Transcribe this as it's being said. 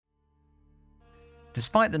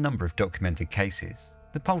Despite the number of documented cases,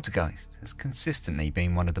 the poltergeist has consistently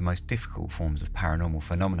been one of the most difficult forms of paranormal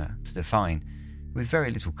phenomena to define, with very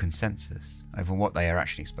little consensus over what they are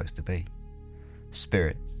actually supposed to be.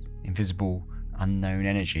 Spirits, invisible, unknown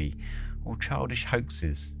energy, or childish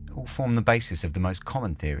hoaxes all form the basis of the most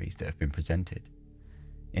common theories that have been presented.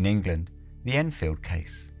 In England, the Enfield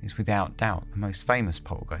case is without doubt the most famous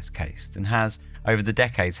poltergeist case and has, over the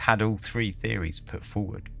decades, had all three theories put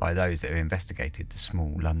forward by those that have investigated the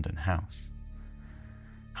small London house.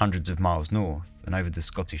 Hundreds of miles north and over the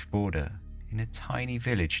Scottish border, in a tiny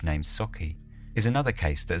village named Socky, is another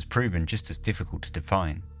case that has proven just as difficult to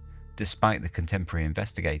define, despite the contemporary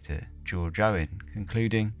investigator George Owen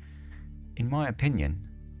concluding, "In my opinion,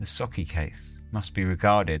 the Socky case must be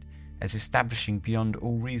regarded as establishing beyond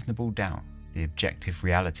all reasonable doubt the objective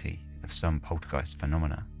reality of some poltergeist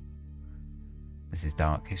phenomena." This is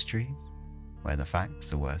Dark Histories, where the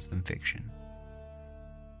facts are worse than fiction.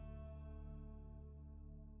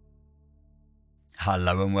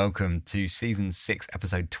 Hello and welcome to Season 6,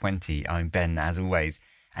 Episode 20. I'm Ben, as always,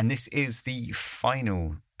 and this is the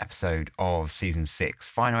final episode of Season 6,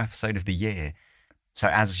 final episode of the year. So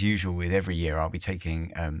as usual with every year, I'll be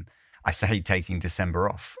taking December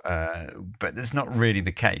off, but that's not really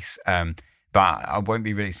the case. But I won't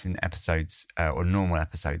be releasing episodes or normal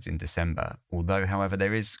episodes in December, although, however,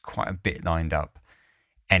 there is quite a bit lined up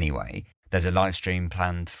anyway. There's a live stream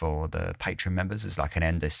planned for the Patreon members as like an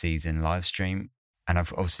end of season live stream, and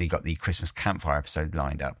I've obviously got the Christmas campfire episode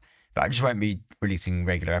lined up. But I just won't be releasing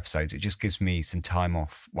regular episodes. It just gives me some time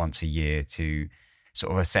off once a year to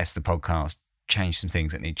sort of assess the podcast, change some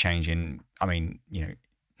things that need changing. I mean,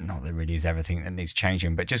 not that there really is everything that needs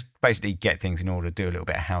changing, but just basically get things in order, do a little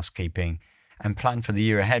bit of housekeeping and plan for the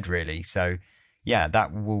year ahead, really. So yeah,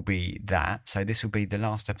 that will be that. So this will be the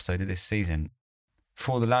last episode of this season.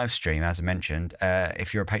 For the live stream, as I mentioned,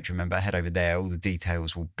 if you're a Patreon member, head over there. All the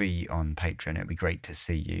details will be on Patreon. It'll be great to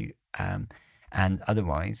see you. And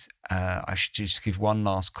otherwise, I should just give one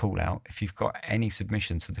last call out. If you've got any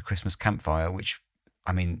submissions for the Christmas campfire, which,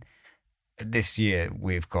 I mean, this year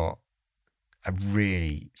we've got a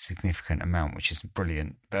really significant amount, which is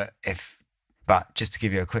brilliant. But just to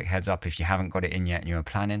give you a quick heads up, if you haven't got it in yet and you're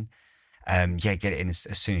planning, get it in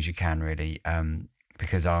as soon as you can, really,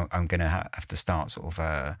 because I'm going to have to start sort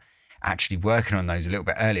of actually working on those a little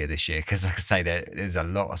bit earlier this year, because like I say, there's a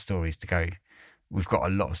lot of stories to go. We've got a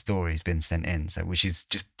lot of stories been sent in, so which is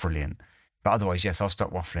just brilliant. But otherwise, yes, I'll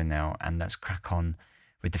stop waffling now and let's crack on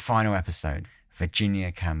with the final episode,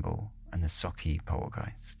 Virginia Campbell and the Socky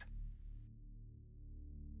Poltergeist.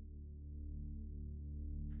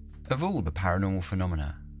 Of all the paranormal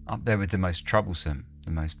phenomena, up there with the most troublesome,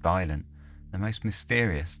 the most violent, the most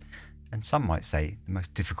mysterious, and some might say the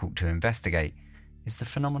most difficult to investigate, is the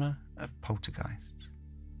phenomena of poltergeists.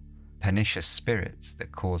 Pernicious spirits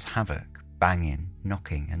that cause havoc, banging,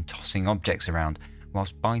 knocking and tossing objects around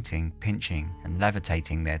whilst biting, pinching and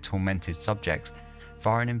levitating their tormented subjects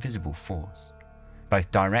via an invisible force. Both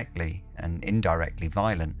directly and indirectly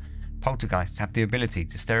violent, poltergeists have the ability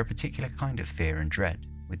to stir a particular kind of fear and dread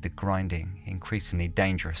with the grinding, increasingly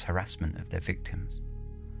dangerous harassment of their victims.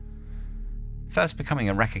 First becoming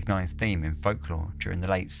a recognised theme in folklore during the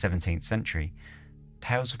late 17th century,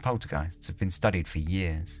 tales of poltergeists have been studied for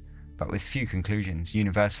years, but with few conclusions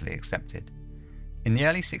universally accepted. In the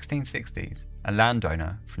early 1660s, a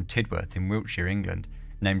landowner from Tidworth in Wiltshire, England,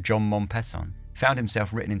 named John Mompesson, found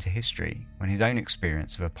himself written into history when his own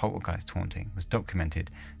experience of a poltergeist haunting was documented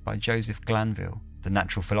by Joseph Glanville, the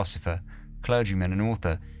natural philosopher, clergyman and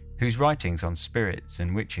author, whose writings on spirits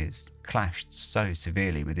and witches clashed so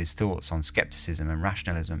severely with his thoughts on skepticism and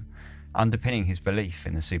rationalism, underpinning his belief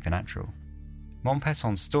in the supernatural.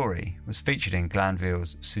 Mompesson's story was featured in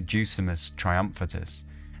Glanville's Seducimus Triumphatus,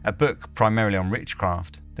 a book primarily on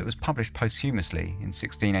witchcraft that was published posthumously in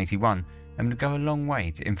 1681 and would go a long way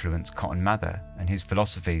to influence Cotton Mather and his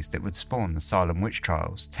philosophies that would spawn the Salem witch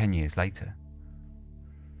trials 10 years later.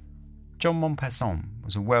 John Mompesson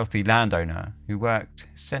was a wealthy landowner who worked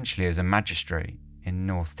essentially as a magistrate in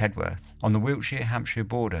North Tedworth on the Wiltshire-Hampshire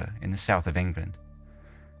border in the south of England.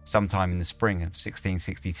 Sometime in the spring of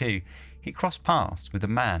 1662, he crossed paths with a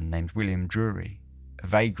man named William Drury, a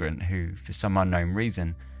vagrant who, for some unknown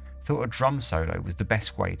reason, thought a drum solo was the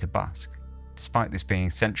best way to busk, despite this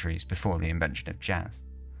being centuries before the invention of jazz.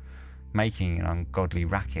 Making an ungodly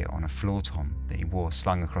racket on a floor tom that he wore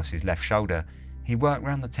slung across his left shoulder, he worked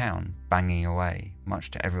round the town, banging away, much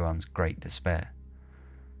to everyone's great despair.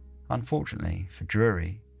 Unfortunately for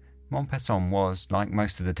Drury, Mompesson was, like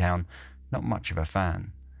most of the town, not much of a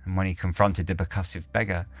fan, and when he confronted the percussive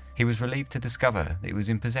beggar, he was relieved to discover that he was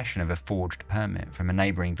in possession of a forged permit from a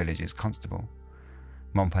neighbouring village's constable.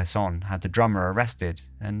 Montperson had the drummer arrested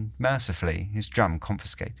and, mercifully, his drum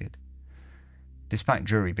confiscated. Despite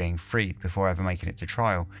Drury being freed before ever making it to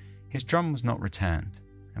trial, his drum was not returned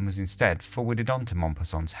and was instead forwarded on to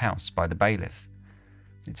Montperson's house by the bailiff.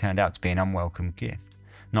 It turned out to be an unwelcome gift,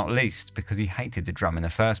 not least because he hated the drum in the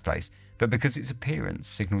first place, but because its appearance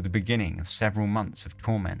signalled the beginning of several months of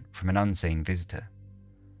torment from an unseen visitor.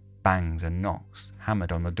 Bangs and knocks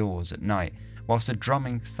hammered on the doors at night, whilst a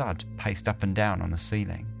drumming thud paced up and down on the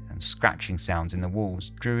ceiling, and scratching sounds in the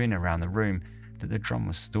walls drew in around the room that the drum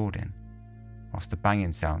was stored in, whilst the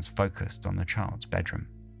banging sounds focused on the child's bedroom.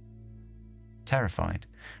 Terrified,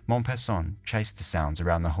 Montperson chased the sounds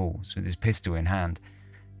around the halls with his pistol in hand,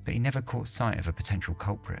 but he never caught sight of a potential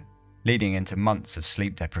culprit, leading into months of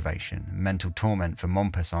sleep deprivation and mental torment for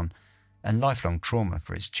Montperson and lifelong trauma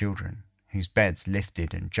for his children, whose beds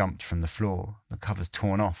lifted and jumped from the floor, the covers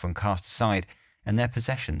torn off and cast aside, and their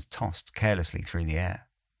possessions tossed carelessly through the air.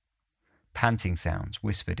 Panting sounds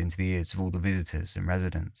whispered into the ears of all the visitors and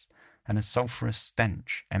residents, and a sulphurous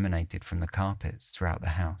stench emanated from the carpets throughout the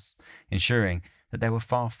house, ensuring that there were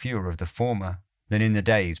far fewer of the former than in the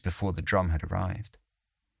days before the drum had arrived.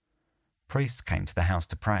 Priests came to the house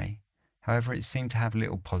to pray, however it seemed to have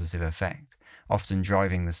little positive effect, often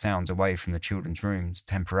driving the sounds away from the children's rooms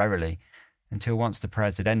temporarily until once the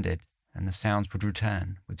prayers had ended and the sounds would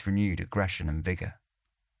return with renewed aggression and vigour.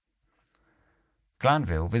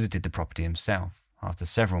 Glanville visited the property himself after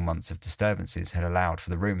several months of disturbances had allowed for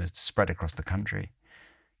the rumours to spread across the country.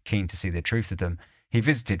 Keen to see the truth of them, he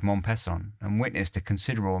visited Montperson and witnessed a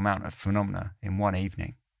considerable amount of phenomena in one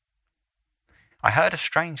evening. I heard a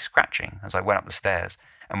strange scratching as I went up the stairs,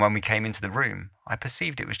 and when we came into the room, I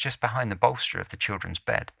perceived it was just behind the bolster of the children's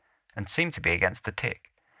bed, and seemed to be against the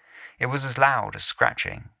tick. It was as loud as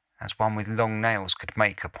scratching, as one with long nails could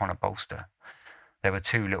make upon a bolster. There were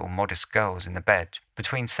 2 little modest girls in the bed,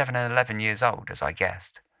 between 7 and 11 years old, as I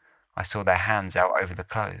guessed. I saw their hands out over the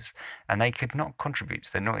clothes, and they could not contribute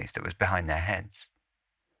to the noise that was behind their heads.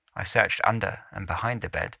 I searched under and behind the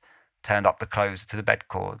bed, turned up the clothes to the bed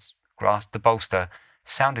cords, grasped the bolster,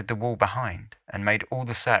 sounded the wall behind, and made all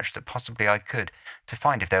the search that possibly I could to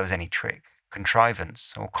find if there was any trick,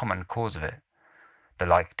 contrivance, or common cause of it. The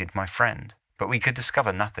like did my friend, but we could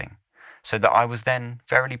discover nothing, so that I was then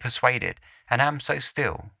verily persuaded, and am so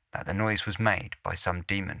still, that the noise was made by some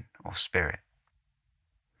demon or spirit.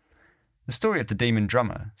 The story of the demon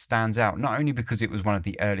drummer stands out not only because it was one of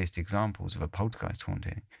the earliest examples of a poltergeist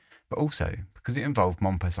haunting, but also because it involved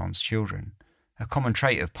Montperson's children, a common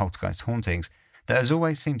trait of poltergeist hauntings that has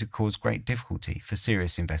always seemed to cause great difficulty for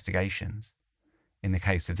serious investigations. In the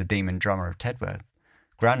case of the demon drummer of Tedworth,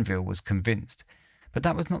 Granville was convinced, but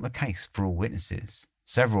that was not the case for all witnesses,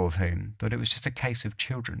 several of whom thought it was just a case of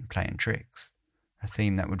children playing tricks, a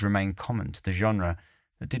theme that would remain common to the genre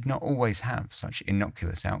that did not always have such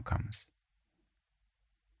innocuous outcomes.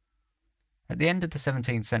 At the end of the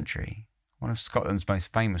 17th century, one of Scotland's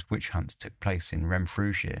most famous witch hunts took place in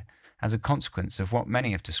Renfrewshire as a consequence of what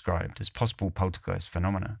many have described as possible poltergeist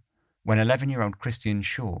phenomena, when 11-year-old Christian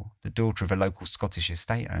Shaw, the daughter of a local Scottish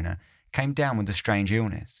estate owner, came down with a strange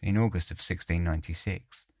illness in August of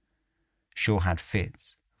 1696. Shaw had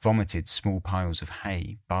fits, vomited small piles of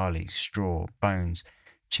hay, barley, straw, bones,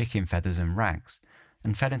 chicken feathers and rags,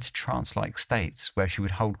 and fell into trance-like states where she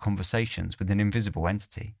would hold conversations with an invisible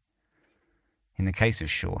entity. In the case of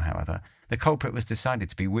Shaw, however, the culprit was decided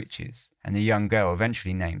to be witches, and the young girl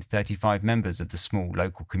eventually named 35 members of the small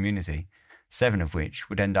local community, 7 of which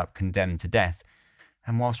would end up condemned to death,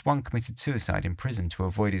 and whilst one committed suicide in prison to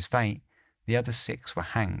avoid his fate, the other 6 were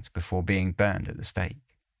hanged before being burned at the stake.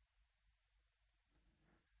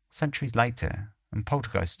 Centuries later, and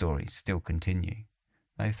poltergeist stories still continue,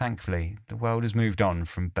 though thankfully the world has moved on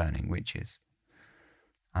from burning witches.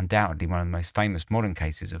 Undoubtedly one of the most famous modern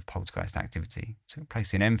cases of poltergeist activity took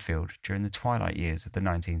place in Enfield during the twilight years of the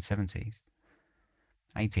 1970s.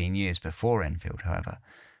 18 years before Enfield, however,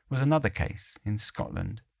 was another case in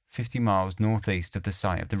Scotland, 50 miles northeast of the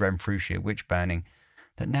site of the Renfrewshire witch burning,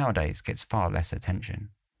 that nowadays gets far less attention.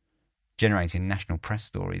 Generating national press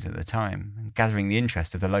stories at the time and gathering the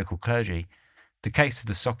interest of the local clergy, the case of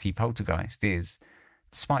the Socky poltergeist is,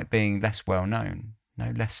 despite being less well known,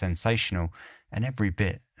 no less sensational and every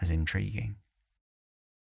bit as intriguing.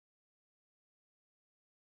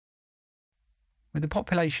 With a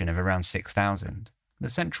population of around 6,000, the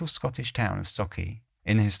central Scottish town of Socky,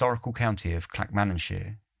 in the historical county of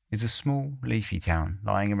Clackmannanshire, is a small, leafy town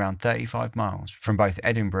lying around 35 miles from both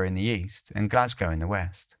Edinburgh in the east and Glasgow in the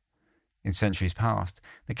west. In centuries past,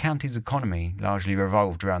 the county's economy largely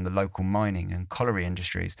revolved around the local mining and colliery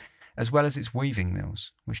industries, as well as its weaving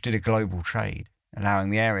mills, which did a global trade, allowing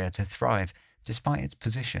the area to thrive despite its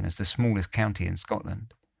position as the smallest county in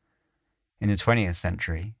Scotland. In the 20th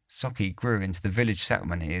century, Socky grew into the village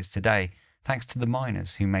settlement it is today, thanks to the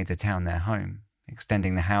miners who made the town their home,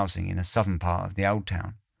 extending the housing in the southern part of the old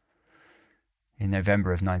town. In November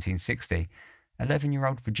of 1960,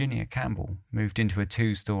 11-year-old Virginia Campbell moved into a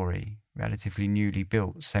 2-storey, relatively newly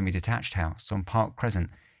built semi-detached house on Park Crescent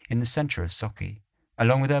in the centre of Socky,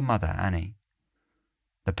 along with her mother Annie.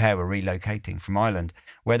 The pair were relocating from Ireland,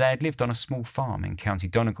 where they had lived on a small farm in County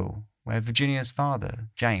Donegal, where Virginia's father,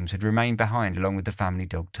 James, had remained behind along with the family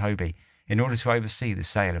dog Toby in order to oversee the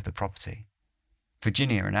sale of the property.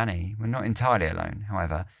 Virginia and Annie were not entirely alone,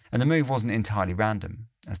 however, and the move wasn't entirely random,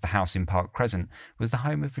 as the house in Park Crescent was the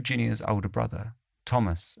home of Virginia's older brother,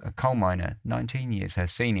 Thomas, a coal miner 19 years her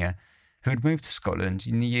senior, who had moved to Scotland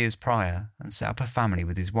in the years prior and set up a family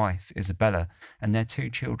with his wife, Isabella, and their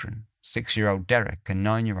 2 children, 6-year-old Derek and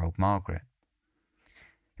 9-year-old Margaret.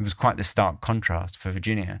 It was quite the stark contrast for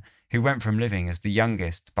Virginia, who went from living as the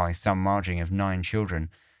youngest by some margin of 9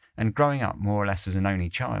 children and growing up more or less as an only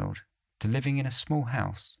child, to living in a small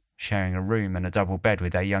house, sharing a room and a double bed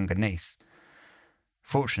with their younger niece.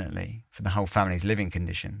 Fortunately for the whole family's living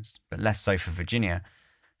conditions, but less so for Virginia,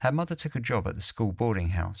 her mother took a job at the school boarding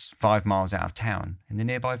house 5 miles out of town in the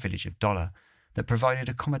nearby village of Dollar that provided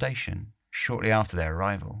accommodation shortly after their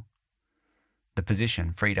arrival. The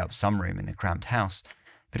position freed up some room in the cramped house,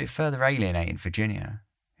 but it further alienated Virginia,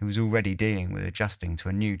 who was already dealing with adjusting to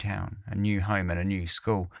a new town, a new home and a new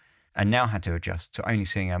school, and now had to adjust to only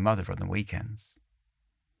seeing her mother on the weekends.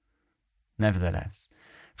 Nevertheless,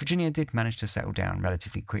 Virginia did manage to settle down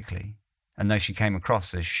relatively quickly, and though she came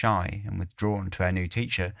across as shy and withdrawn to her new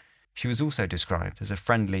teacher, she was also described as a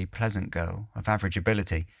friendly, pleasant girl of average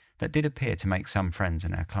ability that did appear to make some friends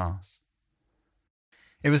in her class.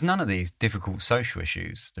 It was none of these difficult social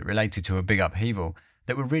issues that related to a big upheaval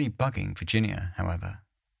that were really bugging Virginia, however.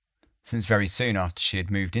 Since very soon after she had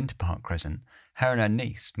moved into Park Crescent, her and her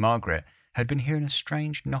niece, Margaret, had been hearing a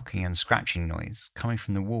strange knocking and scratching noise coming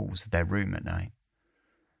from the walls of their room at night.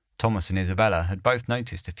 Thomas and Isabella had both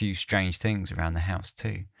noticed a few strange things around the house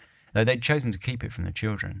too, though they'd chosen to keep it from the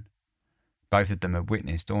children. Both of them had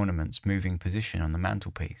witnessed ornaments moving position on the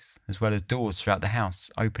mantelpiece, as well as doors throughout the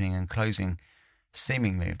house opening and closing,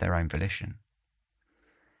 seemingly of their own volition.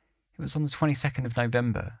 It was on the 22nd of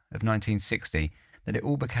November of 1960 that it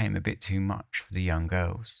all became a bit too much for the young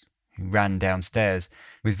girls, who ran downstairs,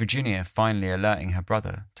 with Virginia finally alerting her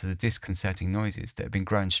brother to the disconcerting noises that had been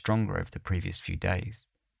growing stronger over the previous few days.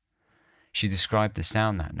 She described the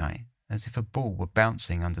sound that night as if a ball were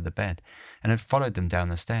bouncing under the bed and had followed them down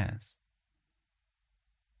the stairs.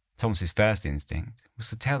 Thomas's first instinct was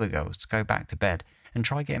to tell the girls to go back to bed and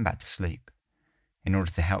try getting back to sleep. In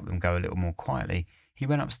order to help them go a little more quietly, he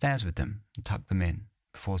went upstairs with them and tucked them in,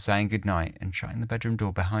 before saying goodnight and shutting the bedroom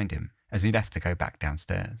door behind him as he left to go back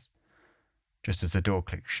downstairs. Just as the door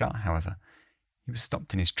clicked shut, however, he was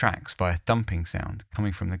stopped in his tracks by a thumping sound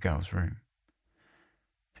coming from the girls' room.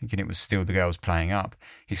 Thinking it was still the girls playing up,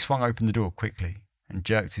 he swung open the door quickly and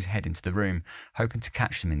jerked his head into the room, hoping to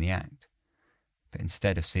catch them in the act. But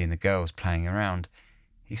instead of seeing the girls playing around,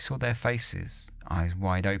 he saw their faces, eyes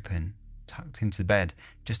wide open, tucked into bed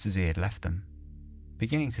just as he had left them.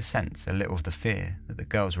 Beginning to sense a little of the fear that the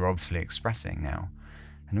girls were obviously expressing now,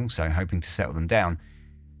 and also hoping to settle them down,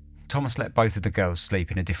 Thomas let both of the girls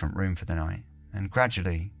sleep in a different room for the night, and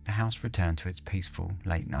gradually the house returned to its peaceful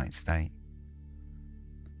late-night state.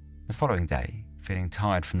 The following day, feeling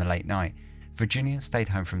tired from the late night, Virginia stayed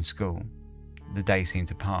home from school. The day seemed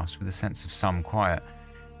to pass with a sense of some quiet,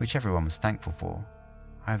 which everyone was thankful for.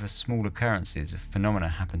 However, small occurrences of phenomena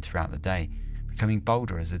happened throughout the day, becoming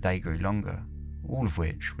bolder as the day grew longer, all of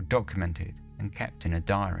which were documented and kept in a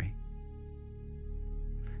diary.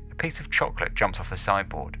 A piece of chocolate jumped off the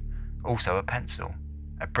sideboard, also a pencil.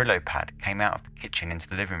 A Brillo pad came out of the kitchen into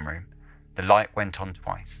the living room. The light went on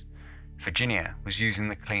twice. Virginia was using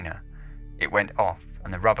the cleaner. It went off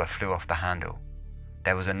and the rubber flew off the handle.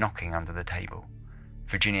 There was a knocking under the table.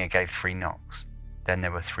 Virginia gave 3 knocks. Then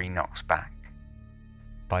there were 3 knocks back.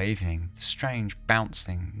 By evening, the strange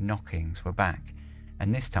bouncing knockings were back,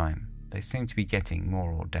 and this time they seemed to be getting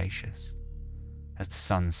more audacious. As the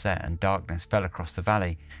sun set and darkness fell across the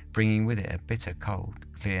valley, bringing with it a bitter cold,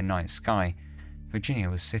 clear night sky, Virginia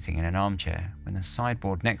was sitting in an armchair when the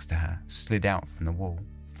sideboard next to her slid out from the wall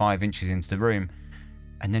 5 inches into the room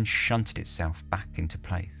and then shunted itself back into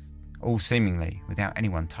place, all seemingly without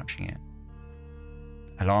anyone touching it.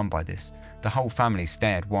 Alarmed by this, the whole family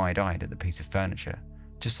stared wide-eyed at the piece of furniture,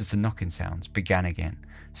 just as the knocking sounds began again,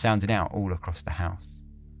 sounding out all across the house.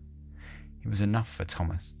 It was enough for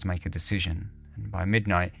Thomas to make a decision, and by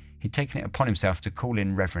midnight he'd taken it upon himself to call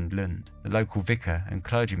in Reverend Lund, the local vicar and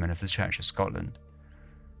clergyman of the Church of Scotland.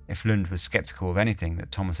 If Lund was sceptical of anything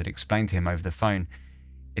that Thomas had explained to him over the phone,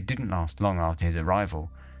 it didn't last long after his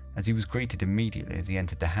arrival, as he was greeted immediately as he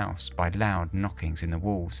entered the house by loud knockings in the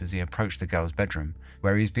walls as he approached the girl's bedroom,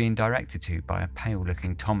 where he was being directed to by a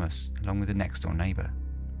pale-looking Thomas along with the next-door neighbour.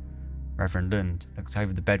 Reverend Lund looked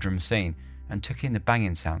over the bedroom scene and took in the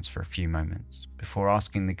banging sounds for a few moments before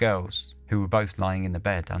asking the girls, who were both lying in the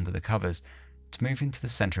bed under the covers, to move into the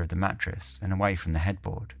centre of the mattress and away from the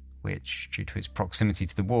headboard, which, due to its proximity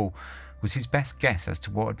to the wall, was his best guess as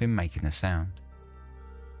to what had been making the sound.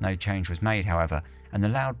 No change was made, however, and the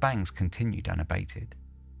loud bangs continued unabated.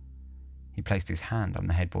 He placed his hand on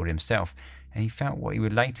the headboard himself, and he felt what he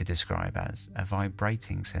would later describe as a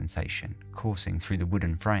vibrating sensation coursing through the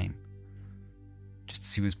wooden frame. Just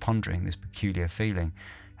as he was pondering this peculiar feeling,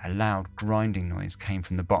 a loud grinding noise came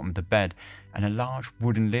from the bottom of the bed, and a large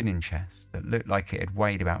wooden linen chest that looked like it had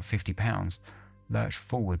weighed about 50 pounds lurched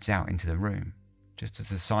forwards out into the room, just as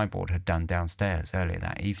the sideboard had done downstairs earlier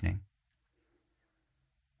that evening.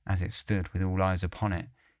 As it stood with all eyes upon it,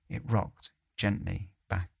 it rocked gently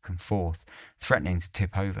back and forth, threatening to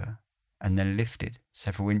tip over, and then lifted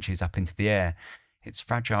several inches up into the air, its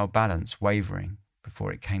fragile balance wavering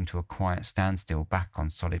before it came to a quiet standstill back on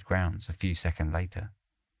solid grounds a few seconds later.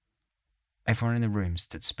 Everyone in the room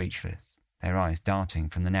stood speechless, their eyes darting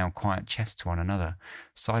from the now quiet chest to one another,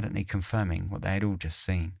 silently confirming what they had all just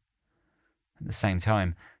seen. At the same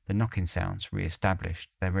time, the knocking sounds re-established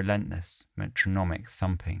their relentless, metronomic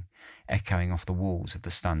thumping, echoing off the walls of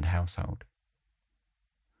the stunned household.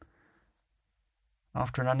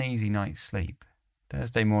 After an uneasy night's sleep,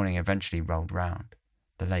 Thursday morning eventually rolled round,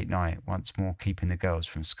 the late night once more keeping the girls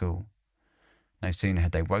from school. No sooner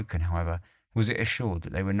had they woken, however, was it assured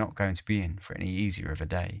that they were not going to be in for any easier of a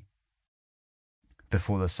day.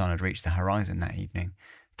 Before the sun had reached the horizon that evening,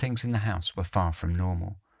 things in the house were far from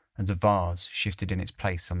normal, and a vase shifted in its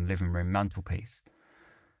place on the living room mantelpiece.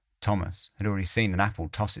 Thomas had already seen an apple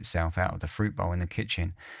toss itself out of the fruit bowl in the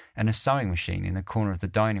kitchen, and a sewing machine in the corner of the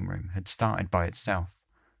dining room had started by itself,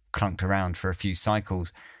 clunked around for a few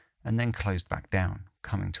cycles, and then closed back down,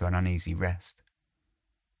 coming to an uneasy rest.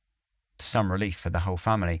 To some relief for the whole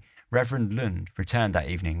family, Reverend Lund returned that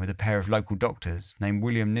evening with a pair of local doctors named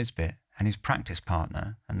William Nisbet and his practice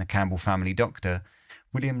partner and the Campbell family doctor,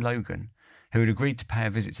 William Logan, who had agreed to pay a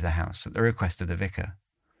visit to the house at the request of the vicar.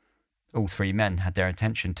 All three men had their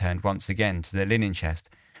attention turned once again to the linen chest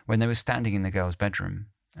when they were standing in the girl's bedroom,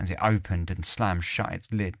 as it opened and slammed shut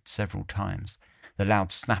its lid several times, the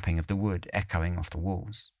loud snapping of the wood echoing off the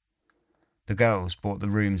walls. The girls brought the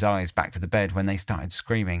room's eyes back to the bed when they started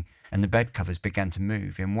screaming, and the bed covers began to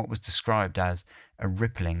move in what was described as a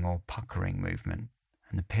rippling or puckering movement,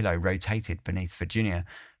 and the pillow rotated beneath Virginia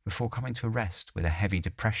before coming to a rest with a heavy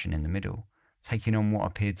depression in the middle, taking on what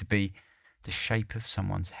appeared to be the shape of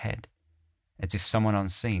someone's head, as if someone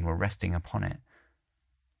unseen were resting upon it.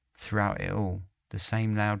 Throughout it all, the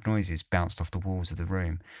same loud noises bounced off the walls of the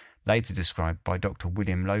room, later described by Dr.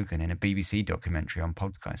 William Logan in a BBC documentary on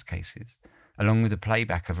poltergeist cases, along with a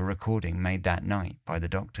playback of a recording made that night by the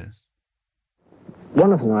doctors.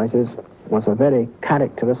 One of the noises was a very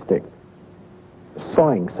characteristic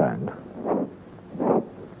sawing sound.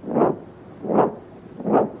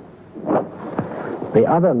 The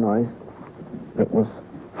other noise that was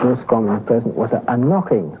most commonly present was a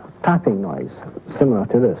knocking, tapping noise, similar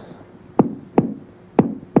to this.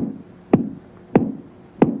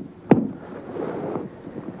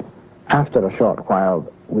 After a short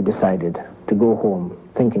while, we decided to go home,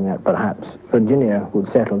 thinking that perhaps Virginia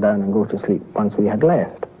would settle down and go to sleep once we had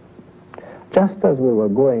left. Just as we were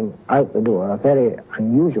going out the door, a very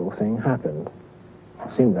unusual thing happened.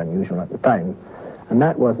 It seemed unusual at the time, and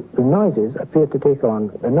that was the noises appeared to take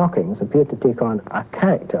on, the knockings appeared to take on a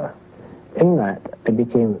character, in that it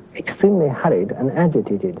became extremely hurried and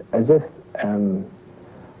agitated, as if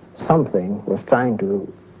something was trying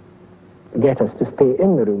to get us to stay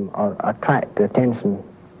in the room or attract the attention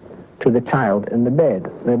to the child in the bed.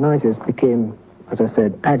 The noises became, as I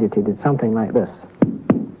said, agitated, something like this.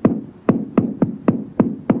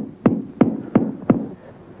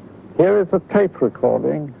 Here is a tape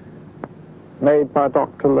recording made by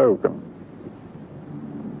Dr. Logan.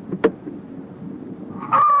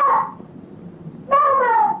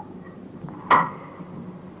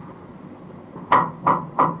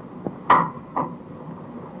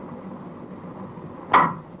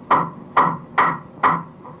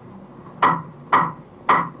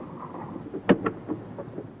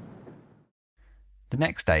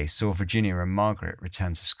 day saw Virginia and Margaret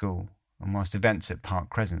return to school, and whilst events at Park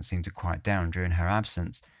Crescent seemed to quiet down during her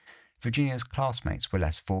absence, Virginia's classmates were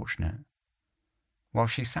less fortunate. While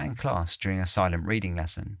she sat in class during a silent reading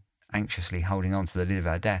lesson, anxiously holding on to the lid of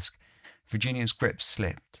her desk, Virginia's grip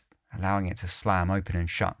slipped, allowing it to slam open and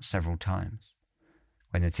shut several times.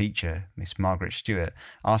 When the teacher, Miss Margaret Stewart,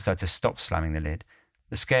 asked her to stop slamming the lid,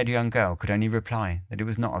 the scared young girl could only reply that it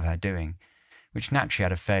was not of her doing, which naturally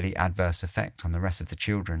had a fairly adverse effect on the rest of the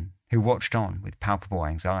children, who watched on with palpable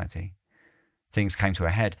anxiety. Things came to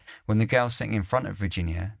a head when the girl sitting in front of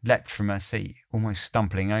Virginia leapt from her seat, almost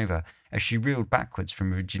stumbling over, as she reeled backwards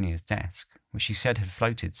from Virginia's desk, which she said had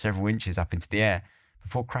floated several inches up into the air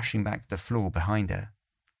before crashing back to the floor behind her.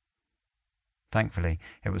 Thankfully,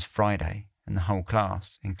 it was Friday, and the whole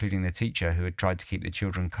class, including the teacher who had tried to keep the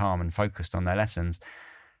children calm and focused on their lessons,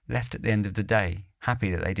 left at the end of the day,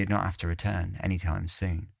 happy that they did not have to return any time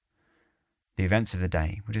soon. The events of the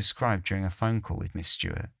day were described during a phone call with Miss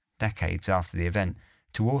Stewart, decades after the event,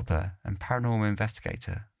 to author and paranormal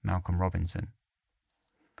investigator Malcolm Robinson.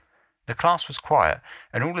 The class was quiet,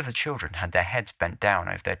 and all of the children had their heads bent down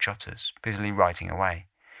over their jotters, busily writing away.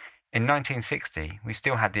 In 1960, we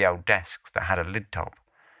still had the old desks that had a lid top.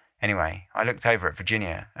 Anyway, I looked over at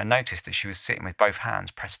Virginia and noticed that she was sitting with both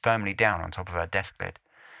hands pressed firmly down on top of her desk lid.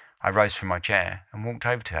 I rose from my chair and walked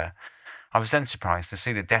over to her. I was then surprised to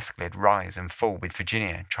see the desk lid rise and fall with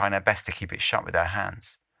Virginia trying her best to keep it shut with her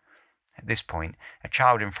hands. At this point, a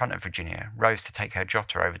child in front of Virginia rose to take her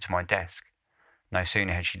jotter over to my desk. No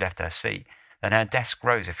sooner had she left her seat than her desk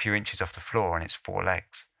rose a few inches off the floor on its four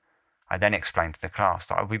legs. I then explained to the class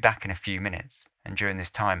that I would be back in a few minutes, and during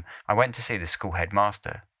this time I went to see the school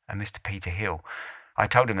headmaster, a Mr. Peter Hill. I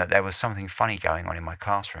told him that there was something funny going on in my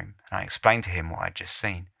classroom, and I explained to him what I had just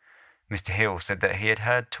seen. Mr. Hill said that he had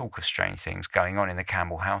heard talk of strange things going on in the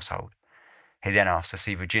Campbell household. He then asked to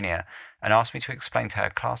see Virginia and asked me to explain to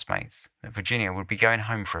her classmates that Virginia would be going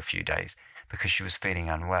home for a few days because she was feeling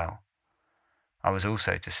unwell. I was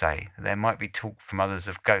also to say that there might be talk from others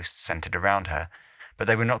of ghosts centred around her, but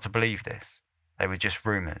they were not to believe this. They were just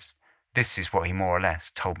rumours. This is what he more or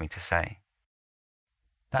less told me to say.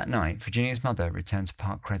 That night, Virginia's mother returned to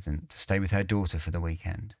Park Crescent to stay with her daughter for the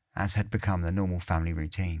weekend, as had become the normal family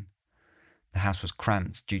routine. The house was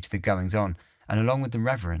cramped due to the goings-on, and along with the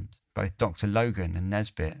Reverend, both Dr. Logan and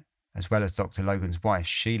Nesbitt, as well as Dr. Logan's wife,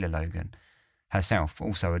 Sheila Logan, herself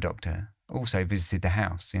also a doctor, also visited the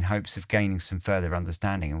house in hopes of gaining some further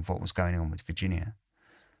understanding of what was going on with Virginia.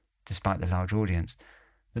 Despite the large audience,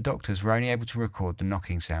 the doctors were only able to record the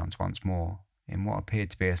knocking sounds once more, in what appeared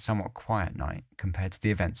to be a somewhat quiet night compared to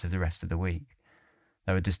the events of the rest of the week,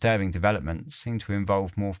 though a disturbing development seemed to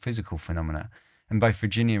involve more physical phenomena, and both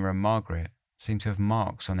Virginia and Margaret seemed to have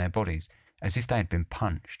marks on their bodies as if they had been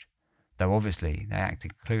punched, though obviously they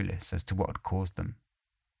acted clueless as to what had caused them.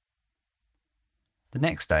 The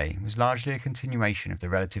next day was largely a continuation of the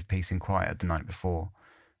relative peace and quiet of the night before,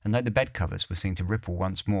 and though the bed covers were seen to ripple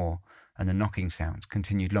once more and the knocking sounds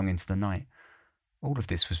continued long into the night, all of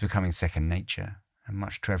this was becoming second nature, and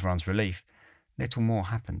much to everyone's relief, little more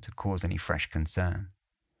happened to cause any fresh concern.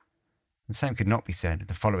 The same could not be said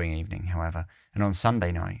the following evening, however, and on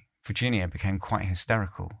Sunday night, Virginia became quite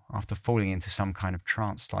hysterical after falling into some kind of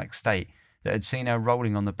trance-like state that had seen her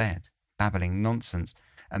rolling on the bed, babbling nonsense,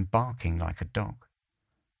 and barking like a dog.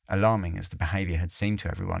 Alarming as the behaviour had seemed to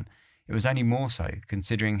everyone, it was only more so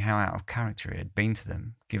considering how out of character it had been to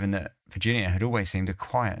them, given that Virginia had always seemed a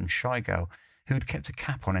quiet and shy girl who had kept a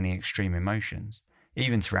cap on any extreme emotions,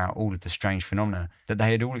 even throughout all of the strange phenomena that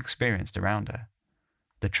they had all experienced around her.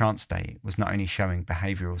 The trance state was not only showing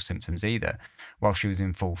behavioural symptoms either. While she was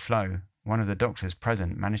in full flow, one of the doctors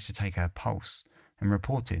present managed to take her pulse and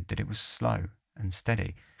reported that it was slow and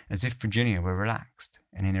steady, as if Virginia were relaxed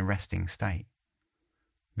and in a resting state.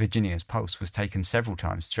 Virginia's pulse was taken several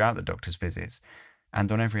times throughout the doctor's visits,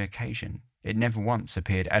 and on every occasion it never once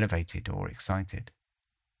appeared elevated or excited.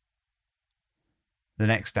 The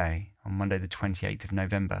next day, on Monday the 28th of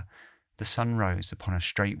November, the sun rose upon a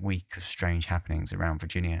straight week of strange happenings around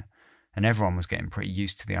Virginia, and everyone was getting pretty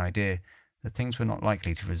used to the idea that things were not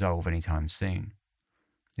likely to resolve any time soon.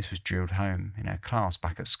 This was drilled home in her class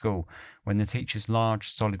back at school when the teacher's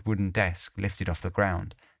large, solid wooden desk lifted off the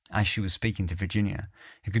ground as she was speaking to Virginia,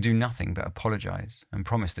 who could do nothing but apologise and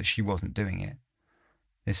promise that she wasn't doing it.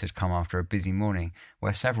 This had come after a busy morning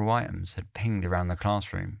where several items had pinged around the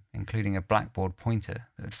classroom, including a blackboard pointer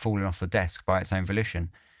that had fallen off the desk by its own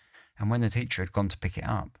volition, and when the teacher had gone to pick it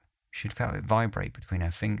up, she had felt it vibrate between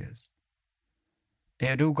her fingers. It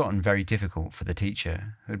had all gotten very difficult for the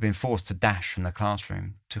teacher, who had been forced to dash from the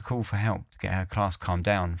classroom to call for help to get her class calmed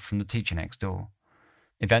down from the teacher next door.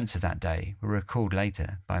 Events of that day were recalled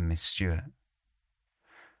later by Miss Stewart.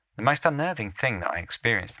 The most unnerving thing that I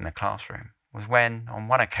experienced in the classroom was when, on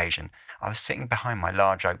one occasion, I was sitting behind my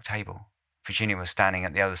large oak table. Virginia was standing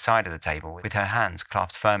at the other side of the table with her hands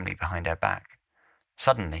clasped firmly behind her back.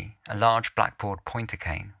 Suddenly, a large blackboard pointer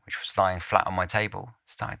cane, which was lying flat on my table,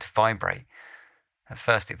 started to vibrate. At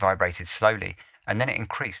first it vibrated slowly, and then it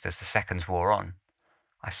increased as the seconds wore on.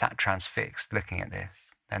 I sat transfixed looking at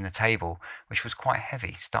this. Then the table, which was quite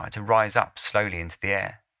heavy, started to rise up slowly into the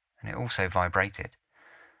air, and it also vibrated.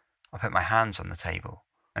 I put my hands on the table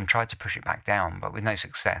and tried to push it back down, but with no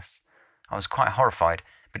success. I was quite horrified,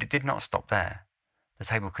 but it did not stop there. The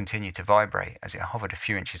table continued to vibrate as it hovered a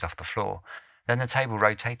few inches off the floor. Then the table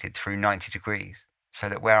rotated through 90 degrees, so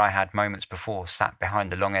that where I had moments before sat behind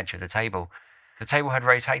the long edge of the table had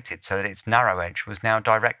rotated so that its narrow edge was now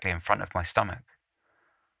directly in front of my stomach.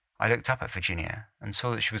 I looked up at Virginia and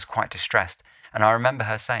saw that she was quite distressed, and I remember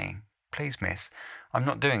her saying, "Please, miss, I'm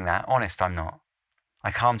not doing that, honest I'm not."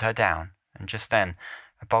 I calmed her down, and just then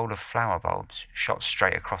a bowl of flower bulbs shot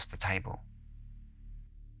straight across the table.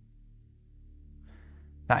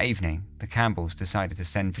 That evening, the Campbells decided to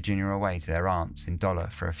send Virginia away to their aunt's in Dollar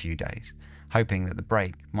for a few days, hoping that the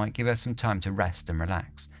break might give her some time to rest and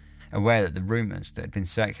relax, aware that the rumours that had been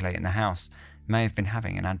circulating in the house may have been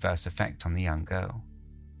having an adverse effect on the young girl.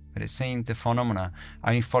 But it seemed the phenomena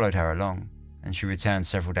only followed her along, and she returned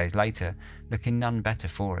several days later, looking none better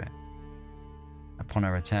for it. Upon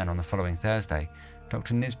her return on the following Thursday,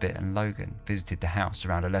 Dr. Nisbet and Logan visited the house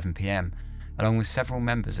around 11 p.m, along with several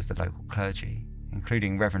members of the local clergy,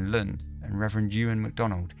 including Reverend Lund and Reverend Ewan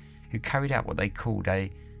MacDonald, who carried out what they called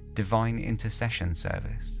a divine intercession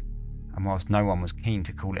service. And whilst no one was keen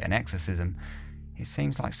to call it an exorcism, it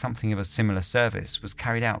seems like something of a similar service was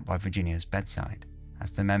carried out by Virginia's bedside,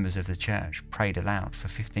 as the members of the church prayed aloud for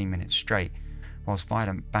 15 minutes straight, whilst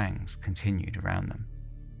violent bangs continued around them.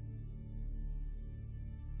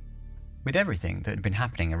 With everything that had been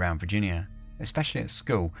happening around Virginia, especially at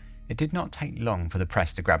school, it did not take long for the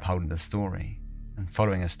press to grab hold of the story, and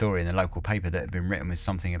following a story in the local paper that had been written with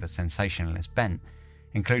something of a sensationalist bent,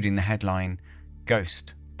 including the headline,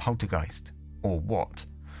 "Ghost, Poltergeist, or What?"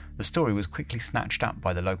 the story was quickly snatched up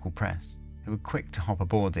by the local press, who were quick to hop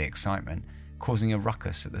aboard the excitement, causing a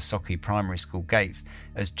ruckus at the Socky Primary School gates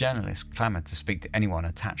as journalists clamoured to speak to anyone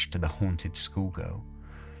attached to the haunted schoolgirl.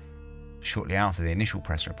 Shortly after the initial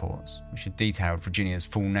press reports, which had detailed Virginia's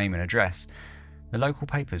full name and address, the local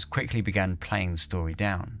papers quickly began playing the story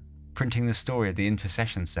down, printing the story of the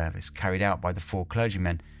intercession service carried out by the 4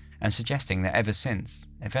 clergymen and suggesting that ever since,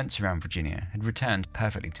 events around Virginia had returned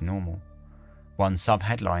perfectly to normal. One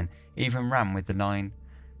sub-headline even ran with the line,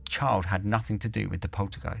 "Child had nothing to do with the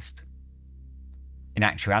poltergeist." In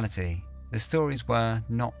actuality, the stories were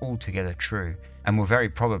not altogether true, and were very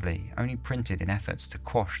probably only printed in efforts to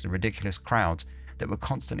quash the ridiculous crowds that were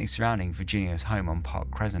constantly surrounding Virginia's home on Park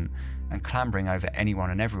Crescent and clambering over anyone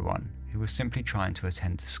and everyone who was simply trying to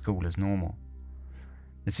attend to school as normal.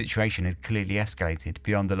 The situation had clearly escalated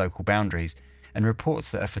beyond the local boundaries, and reports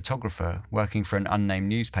that a photographer working for an unnamed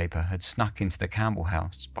newspaper had snuck into the Campbell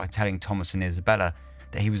house by telling Thomas and Isabella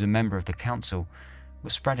that he was a member of the council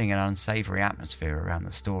was spreading an unsavoury atmosphere around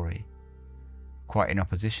the story. Quite in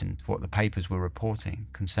opposition to what the papers were reporting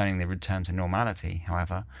concerning the return to normality,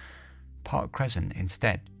 however, Park Crescent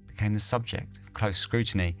instead became the subject of close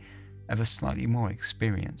scrutiny of a slightly more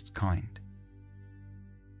experienced kind.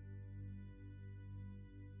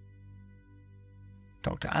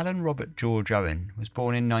 Dr. Alan Robert George Owen was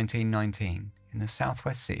born in 1919 in the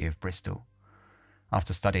southwest city of Bristol.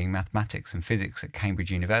 After studying mathematics and physics at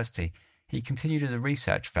Cambridge University, he continued as a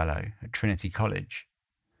research fellow at Trinity College.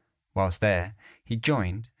 Whilst there, he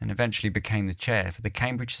joined and eventually became the chair for the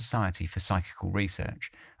Cambridge Society for Psychical Research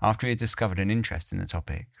after he had discovered an interest in the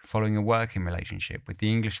topic following a working relationship with the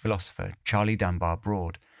English philosopher Charlie Dunbar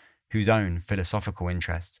Broad, whose own philosophical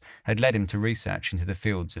interests had led him to research into the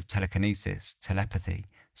fields of telekinesis, telepathy,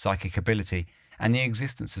 psychic ability, and the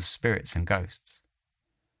existence of spirits and ghosts.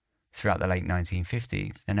 Throughout the late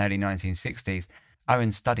 1950s and early 1960s,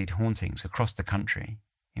 Owen studied hauntings across the country,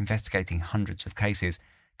 investigating hundreds of cases,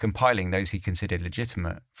 compiling those he considered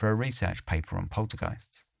legitimate for a research paper on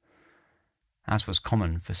poltergeists. As was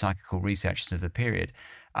common for psychical researchers of the period,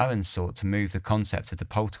 Owen sought to move the concept of the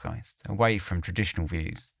poltergeist away from traditional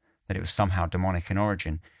views that it was somehow demonic in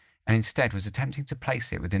origin, and instead was attempting to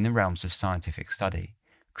place it within the realms of scientific study,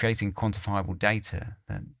 creating quantifiable data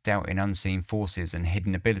that dealt in unseen forces and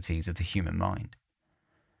hidden abilities of the human mind.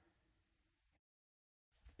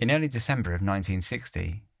 In early December of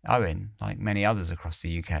 1960, Owen, like many others across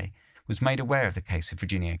the UK, was made aware of the case of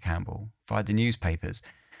Virginia Campbell via the newspapers,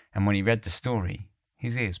 and when he read the story,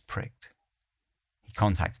 his ears pricked. He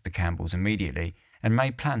contacted the Campbells immediately and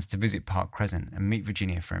made plans to visit Park Crescent and meet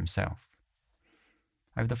Virginia for himself.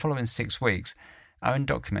 Over the following 6 weeks, Owen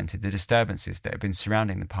documented the disturbances that had been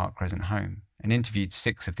surrounding the Park Crescent home and interviewed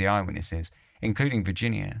 6 of the eyewitnesses, including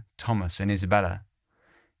Virginia, Thomas and Isabella.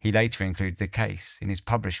 He later included the case in his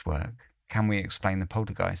published work, Can We Explain the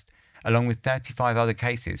Poltergeist, along with 35 other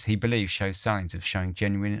cases he believes show signs of showing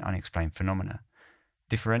genuine and unexplained phenomena,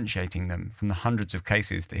 differentiating them from the hundreds of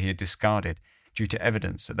cases that he had discarded due to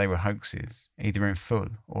evidence that they were hoaxes, either in full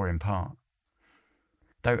or in part.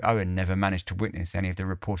 Though Owen never managed to witness any of the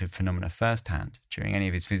reported phenomena firsthand during any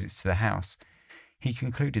of his visits to the house, he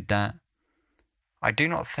concluded that, "I do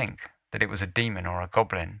not think that it was a demon or a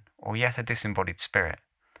goblin, or yet a disembodied spirit.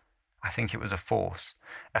 I think it was a force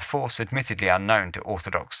admittedly unknown to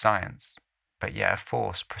orthodox science, but yet a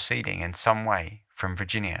force proceeding in some way from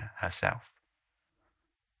Virginia herself."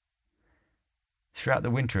 Throughout the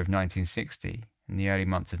winter of 1960 and the early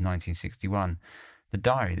months of 1961, the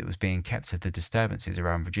diary that was being kept of the disturbances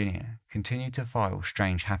around Virginia continued to file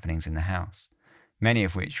strange happenings in the house, many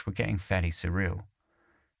of which were getting fairly surreal.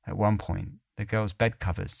 At one point, the girls' bed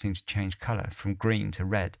covers seemed to change colour from green to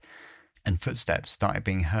red, and footsteps started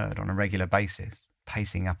being heard on a regular basis,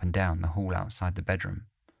 pacing up and down the hall outside the bedroom.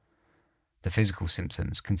 The physical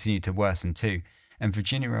symptoms continued to worsen too, and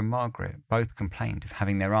Virginia and Margaret both complained of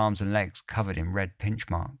having their arms and legs covered in red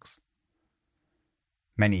pinch marks.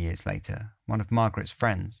 Many years later, one of Margaret's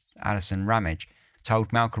friends, Alison Ramage,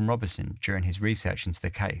 told Malcolm Robertson during his research into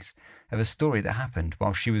the case of a story that happened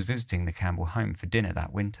while she was visiting the Campbell home for dinner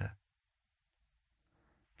that winter.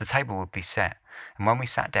 The table would be set, and when we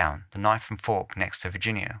sat down, the knife and fork next to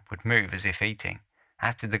Virginia would move as if eating,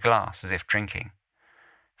 as did the glass as if drinking.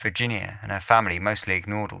 Virginia and her family mostly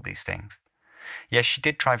ignored all these things. Yes, she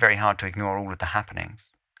did try very hard to ignore all of the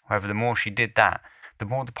happenings. However, the more she did that, the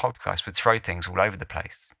more the poltergeist would throw things all over the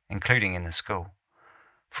place, including in the school.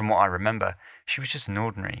 From what I remember, she was just an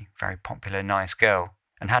ordinary, very popular, nice girl,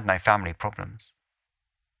 and had no family problems.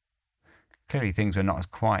 Clearly things were not as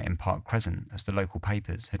quiet in Park Crescent as the local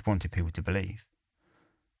papers had wanted people to believe.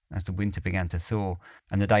 As the winter began to thaw,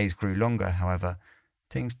 and the days grew longer, however,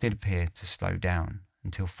 things did appear to slow down,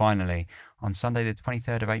 until finally, on Sunday the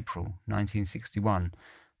 23rd of April, 1961,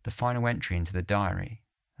 the final entry into the diary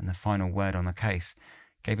and the final word on the case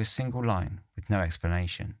gave a single line with no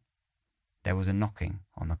explanation. There was a knocking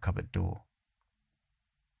on the cupboard door.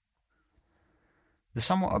 The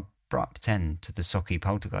somewhat abrupt end to the Sockie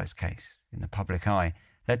poltergeist case in the public eye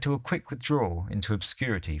led to a quick withdrawal into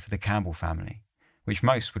obscurity for the Campbell family, which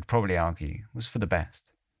most would probably argue was for the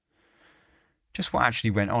best. Just what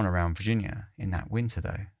actually went on around Virginia in that winter,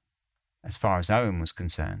 though? As far as Owen was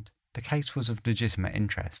concerned, the case was of legitimate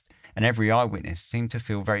interest, and every eyewitness seemed to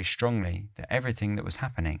feel very strongly that everything that was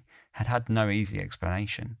happening had had no easy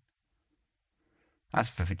explanation. As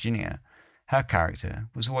for Virginia, her character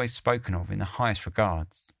was always spoken of in the highest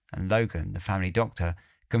regards, and Logan, the family doctor,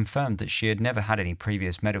 confirmed that she had never had any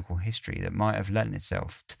previous medical history that might have lent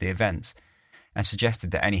itself to the events, and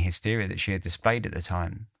suggested that any hysteria that she had displayed at the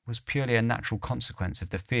time was purely a natural consequence of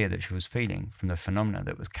the fear that she was feeling from the phenomena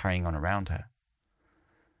that was carrying on around her.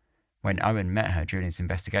 When Owen met her during his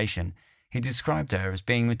investigation, he described her as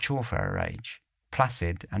being mature for her age,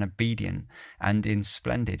 placid and obedient, and in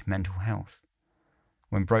splendid mental health.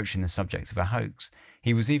 When broaching the subject of a hoax,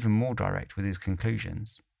 he was even more direct with his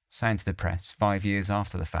conclusions, saying to the press 5 years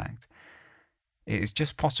after the fact, "It is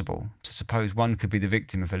just possible to suppose one could be the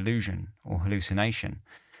victim of illusion or hallucination.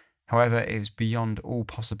 However, it is beyond all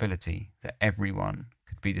possibility that everyone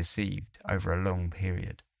could be deceived over a long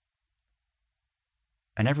period."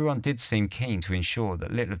 And everyone did seem keen to ensure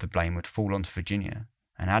that little of the blame would fall onto Virginia,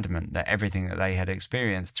 and adamant that everything that they had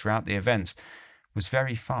experienced throughout the events was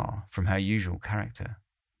very far from her usual character.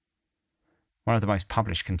 One of the most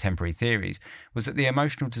published contemporary theories was that the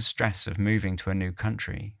emotional distress of moving to a new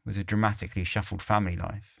country with a dramatically shuffled family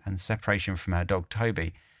life and separation from her dog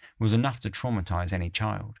Toby was enough to traumatise any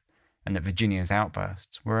child, and that Virginia's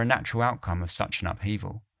outbursts were a natural outcome of such an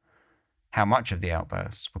upheaval. How much of the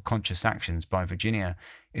outbursts were conscious actions by Virginia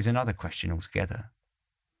is another question altogether.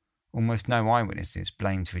 Almost no eyewitnesses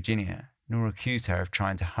blamed Virginia, nor accused her of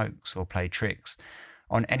trying to hoax or play tricks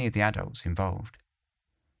on any of the adults involved.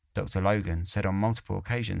 Dr. Logan said on multiple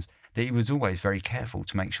occasions that he was always very careful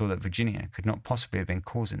to make sure that Virginia could not possibly have been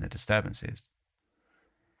causing the disturbances.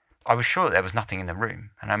 "I was sure that there was nothing in the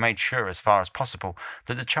room, and I made sure as far as possible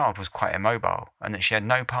that the child was quite immobile and that she had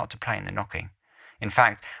no part to play in the knocking. In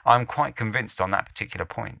fact, I am quite convinced on that particular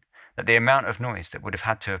point that the amount of noise that would have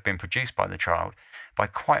had to have been produced by the child, by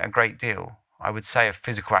quite a great deal, I would say, of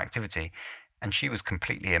physical activity, and she was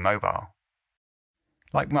completely immobile.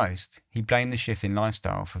 Like most, he blamed the shift in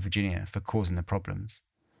lifestyle for Virginia for causing the problems.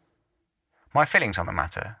 My feelings on the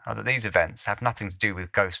matter are that these events have nothing to do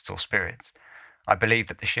with ghosts or spirits. I believe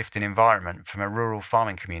that the shift in environment from a rural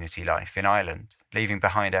farming community life in Ireland, leaving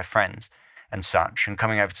behind her friends and such, and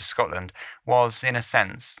coming over to Scotland, was, in a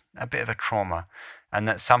sense, a bit of a trauma, and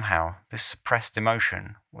that somehow this suppressed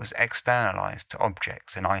emotion was externalised to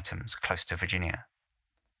objects and items close to Virginia.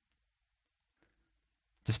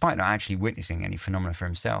 Despite not actually witnessing any phenomena for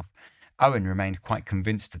himself, Owen remained quite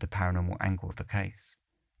convinced of the paranormal angle of the case.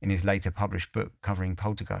 In his later published book covering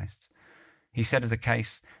poltergeists, he said of the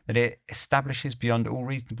case that it establishes beyond all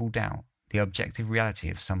reasonable doubt the objective reality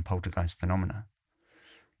of some poltergeist phenomena.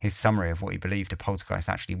 His summary of what he believed a poltergeist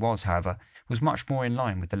actually was, however, was much more in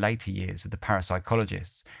line with the later years of the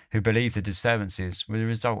parapsychologists who believed the disturbances were the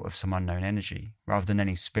result of some unknown energy, rather than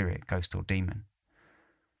any spirit, ghost or demon.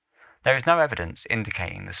 There is no evidence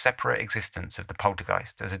indicating the separate existence of the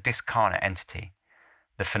poltergeist as a discarnate entity.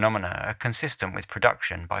 The phenomena are consistent with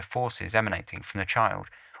production by forces emanating from the child,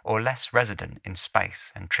 or less resident in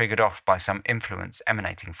space and triggered off by some influence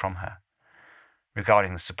emanating from her.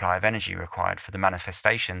 Regarding the supply of energy required for the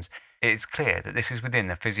manifestations, it is clear that this is within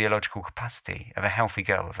the physiological capacity of a healthy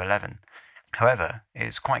girl of 11. However, it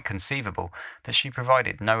is quite conceivable that she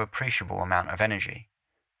provided no appreciable amount of energy.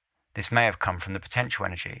 This may have come from the potential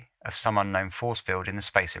energy of some unknown force field in the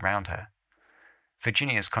space around her.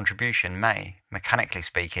 Virginia's contribution may, mechanically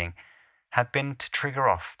speaking, have been to trigger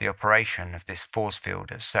off the operation of this force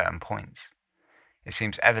field at certain points. It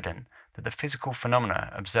seems evident that the physical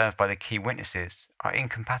phenomena observed by the key witnesses are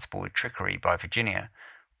incompatible with trickery by Virginia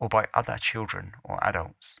or by other children or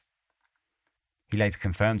adults. He later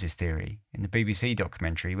confirmed his theory in the BBC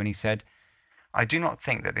documentary when he said, "I do not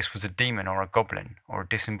think that this was a demon or a goblin or a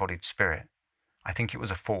disembodied spirit. I think it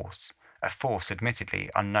was a force admittedly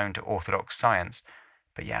unknown to orthodox science,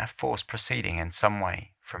 but yet a force proceeding in some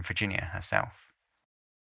way from Virginia herself."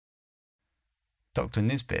 Dr.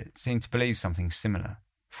 Nisbet seemed to believe something similar,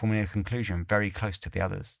 forming a conclusion very close to the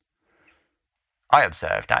others. "I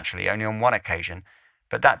observed, actually, only on one occasion,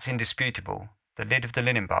 but that's indisputable, the lid of the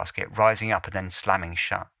linen basket rising up and then slamming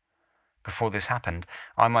shut. Before this happened,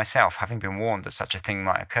 I myself, having been warned that such a thing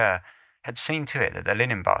might occur, had seen to it that the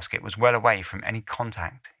linen basket was well away from any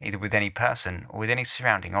contact, either with any person or with any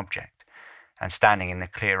surrounding object, and standing in the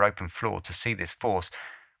clear open floor to see this force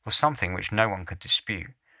was something which no one could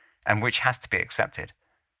dispute, and which has to be accepted.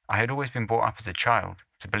 I had always been brought up as a child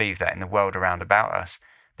to believe that in the world around about us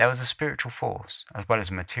there was a spiritual force as well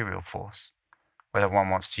as a material force. Whether one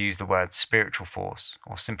wants to use the word spiritual force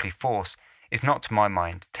or simply force is not, to my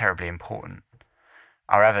mind, terribly important.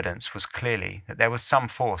 Our evidence was clearly that there was some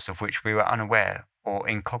force of which we were unaware, or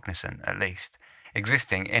incognizant at least,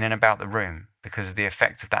 existing in and about the room because of the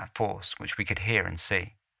effect of that force which we could hear and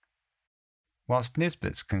see." Whilst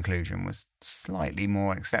Nisbet's conclusion was slightly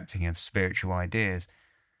more accepting of spiritual ideas,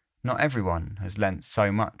 not everyone has lent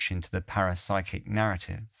so much into the parapsychic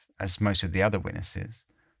narrative as most of the other witnesses.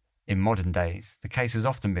 In modern days, the case has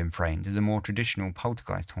often been framed as a more traditional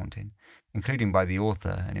poltergeist haunting, including by the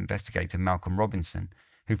author and investigator Malcolm Robinson,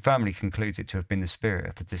 who firmly concludes it to have been the spirit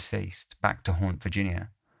of the deceased back to haunt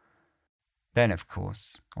Virginia. Then, of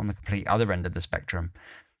course, on the complete other end of the spectrum,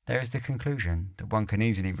 there is the conclusion that one can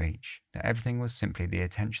easily reach that everything was simply the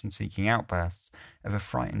attention-seeking outbursts of a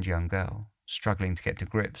frightened young girl, struggling to get to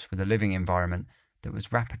grips with a living environment that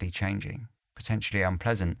was rapidly changing, potentially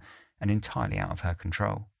unpleasant, and entirely out of her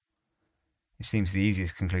control. It seems the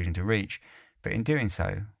easiest conclusion to reach, but in doing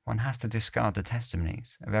so, one has to discard the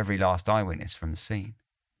testimonies of every last eyewitness from the scene.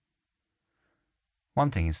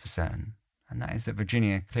 One thing is for certain, and that is that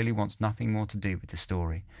Virginia clearly wants nothing more to do with the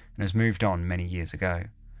story and has moved on many years ago.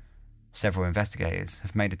 Several investigators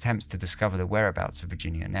have made attempts to discover the whereabouts of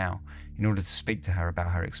Virginia now in order to speak to her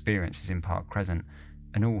about her experiences in Park Crescent,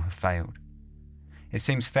 and all have failed. It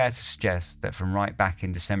seems fair to suggest that from right back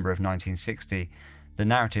in December of 1960, the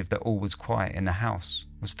narrative that all was quiet in the house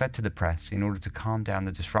was fed to the press in order to calm down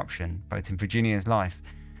the disruption both in Virginia's life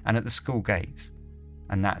and at the school gates,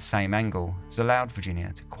 and that same angle has allowed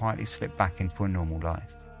Virginia to quietly slip back into a normal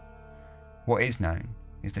life. What is known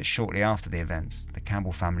is that shortly after the events, the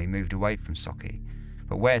Campbell family moved away from Socky,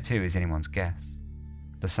 but where to is anyone's guess.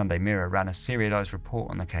 The Sunday Mirror ran a serialised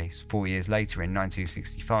report on the case 4 years later in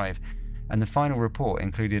 1965, and the final report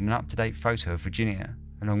included an up-to-date photo of Virginia,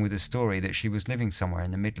 along with a story that she was living somewhere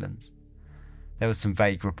in the Midlands. There were some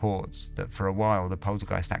vague reports that for a while the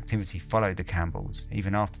poltergeist activity followed the Campbells,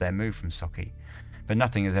 even after their move from Socky, but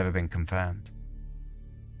nothing has ever been confirmed.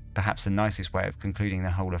 Perhaps the nicest way of concluding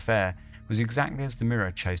the whole affair was exactly as the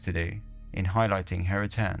Mirror chose to do, in highlighting her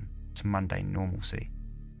return to mundane normalcy.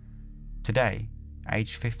 Today,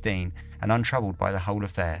 aged 15 and untroubled by the whole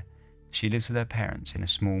affair, she lives with her parents in a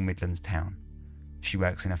small Midlands town. She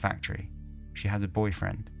works in a factory. She has a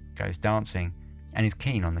boyfriend, goes dancing, and is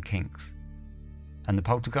keen on the kinks. And the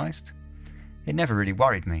poltergeist? It never really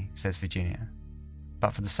worried me, says Virginia.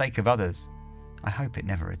 But for the sake of others, I hope it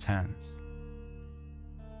never returns.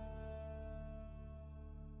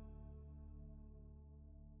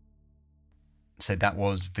 So that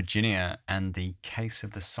was Virginia and the case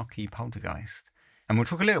of the Socky poltergeist. And we'll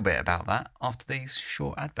talk a little bit about that after these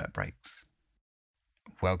short advert breaks.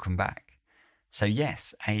 Welcome back. So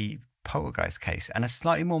yes, a poltergeist case, and a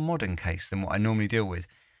slightly more modern case than what I normally deal with.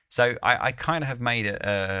 So I kind of have made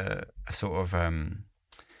a sort of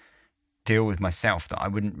deal with myself that I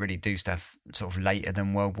wouldn't really do stuff sort of later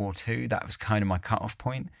than World War II. That was kind of my cut-off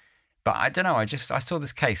point. But I don't know, I saw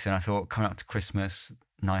this case and I thought, coming up to Christmas,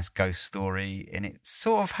 nice ghost story, and it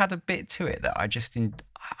sort of had a bit to it that I just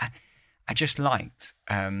liked.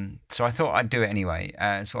 So I thought I'd do it anyway.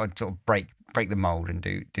 So I'd sort of break the mold and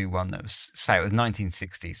do one that was, say, it was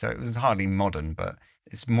 1960, so it was hardly modern, but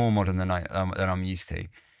it's more modern than I'm used to.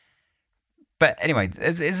 But anyway,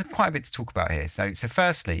 there's quite a bit to talk about here. So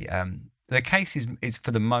firstly, the case is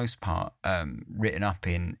for the most part written up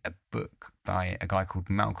in a book by a guy called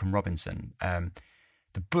Malcolm Robinson.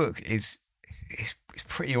 The book is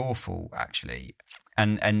pretty awful, actually,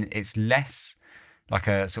 and it's less like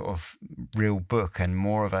a sort of real book and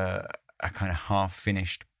more of a kind of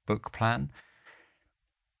half-finished book plan.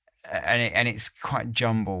 And it's quite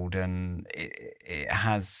jumbled, and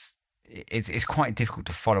it's quite difficult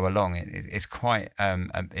to follow along. It's quite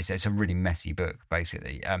it's a really messy book,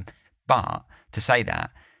 basically. But to say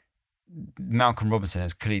that, Malcolm Robinson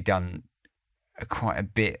has clearly done quite a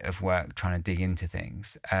bit of work trying to dig into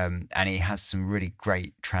things, and he has some really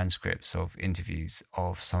great transcripts of interviews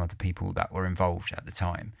of some of the people that were involved at the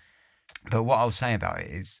time. But what I'll say about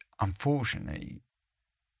it is, unfortunately,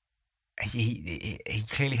 he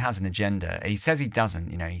clearly has an agenda. He says he doesn't,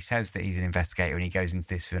 he says that he's an investigator and he goes into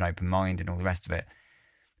this with an open mind and all the rest of it.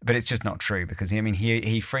 But it's just not true, because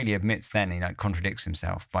he freely admits then, he contradicts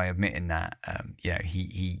himself by admitting that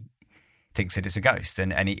he thinks that it's a ghost,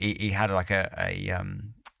 and he had like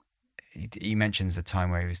he mentions a time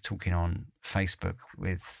where he was talking on Facebook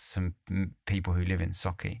with some people who live in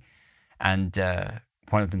Socky, and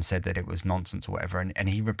one of them said that it was nonsense or whatever, and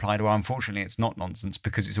he replied, well, unfortunately it's not nonsense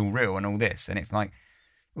because it's all real and all this. And it's like,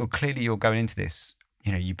 well, clearly you're going into this,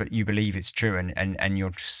 you believe it's true, and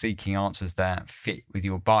you're seeking answers that fit with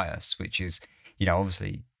your bias, which is,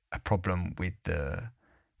 obviously a problem with the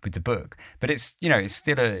book. But it's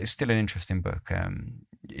still an interesting book.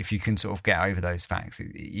 If you can sort of get over those facts,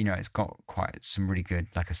 it's got quite some really good,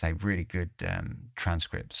 like I say, really good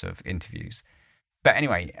transcripts of interviews. But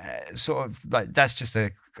anyway, sort of like, that's just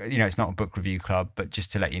it's not a book review club, but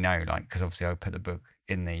just to let you know, like, because obviously I put the book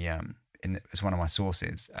in as one of my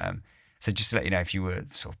sources. So just to let you know, if you were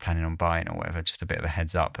sort of planning on buying or whatever, just a bit of a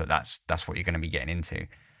heads up that that's what you're going to be getting into.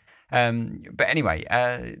 But anyway,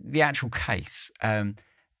 the actual case, I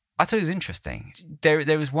thought it was interesting.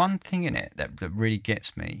 There was one thing in it that really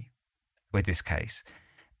gets me with this case,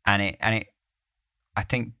 and it I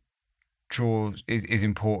think is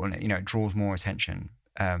important. It draws more attention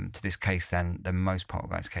to this case than most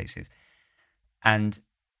poltergeist cases, and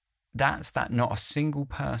that's that not a single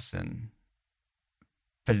person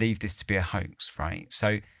believed this to be a hoax, right?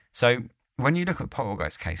 So when you look at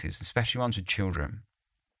poltergeist cases, especially ones with children,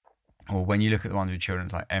 or when you look at the ones with children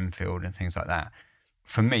like Enfield and things like that,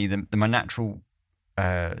 for me, my natural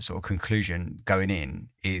sort of conclusion going in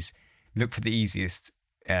is look for the easiest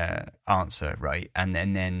answer, right? And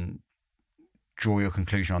then draw your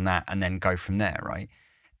conclusion on that and then go from there, right?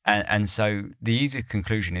 And so the easiest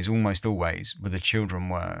conclusion is almost always where the children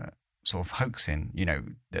were sort of hoaxing,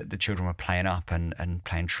 the children were playing up and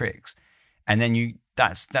playing tricks. And then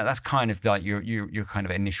that's kind of like your kind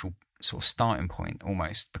of initial sort of starting point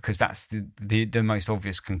almost, because that's the most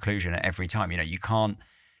obvious conclusion at every time. You can't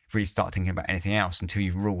really start thinking about anything else until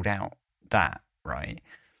you've ruled out that, right?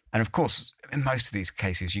 And of course, in most of these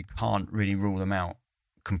cases, you can't really rule them out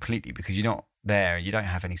completely because you're not there, you don't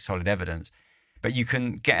have any solid evidence, but you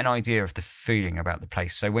can get an idea of the feeling about the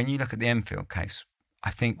place. So when you look at the Enfield case, I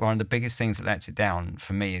think one of the biggest things that lets it down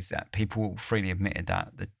for me is that people freely admitted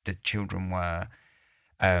that the children were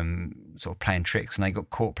sort of playing tricks, and they got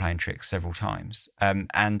caught playing tricks several times.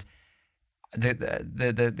 And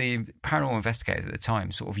the paranormal investigators at the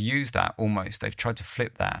time sort of used that almost. They've tried to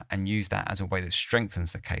flip that and use that as a way that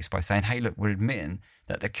strengthens the case by saying, hey, look, we're admitting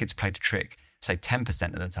that the kids played a trick, say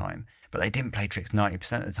 10% of the time, but they didn't play tricks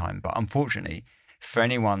 90% of the time. But unfortunately, for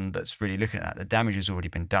anyone that's really looking at that, the damage has already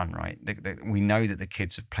been done, right? We know that the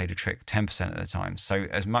kids have played a trick 10% of the time. So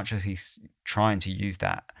as much as he's trying to use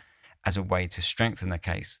that as a way to strengthen the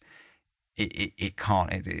case, it can't.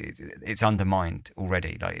 It's undermined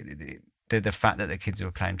already. Like the fact that the kids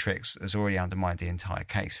were playing tricks has already undermined the entire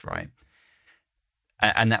case, right?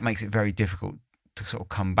 And that makes it very difficult to sort of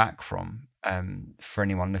come back from for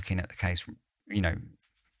anyone looking at the case,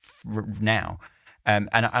 now. And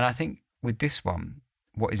I think with this one,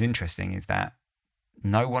 what is interesting is that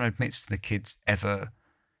no one admits to the kids ever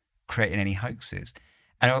creating any hoaxes.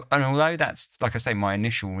 And although that's, like I say, my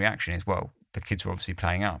initial reaction is, well, the kids were obviously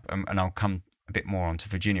playing up, and I'll come a bit more onto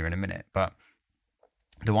Virginia in a minute, but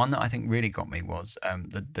the one that I think really got me was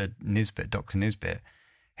the Nisbet, Dr. Nisbet,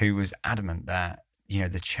 who was adamant that,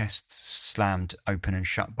 the chest slammed open and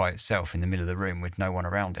shut by itself in the middle of the room with no one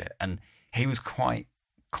around it. And he was quite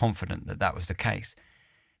confident that that was the case.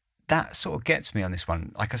 That sort of gets me on this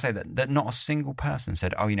one. Like I say, that not a single person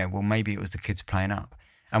said, oh, well, maybe it was the kids playing up.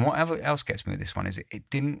 And whatever else gets me with this one is it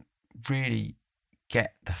didn't really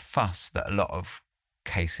get the fuss that a lot of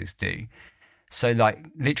cases do. So, like,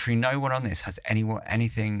 literally no one on this has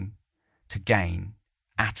anything to gain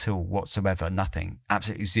at all whatsoever, nothing,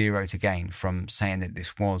 absolutely zero to gain from saying that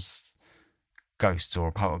this was ghosts or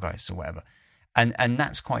a poltergeist or whatever. And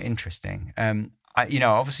that's quite interesting.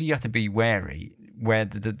 Obviously you have to be wary where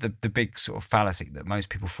the big sort of fallacy that most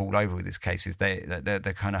people fall over with this case is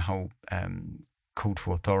the kind of whole call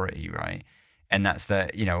to authority, right? And that's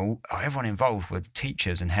that, everyone involved with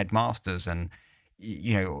teachers and headmasters and,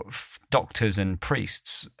 doctors and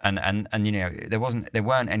priests and there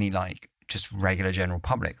weren't any like just regular general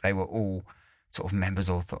public. They were all sort of members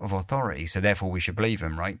of authority. So therefore we should believe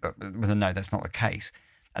them, right? But no, that's not the case.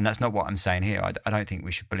 And that's not what I'm saying here. I don't think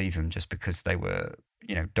we should believe them just because they were,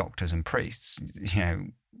 doctors and priests.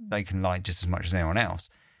 They can lie just as much as anyone else.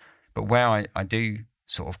 But where I do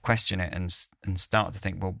sort of question it and start to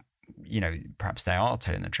think, well, perhaps they are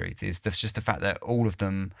telling the truth, is just the fact that all of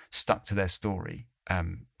them stuck to their story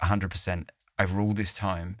 100% over all this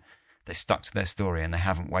time. They stuck to their story and they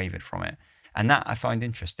haven't wavered from it. And that I find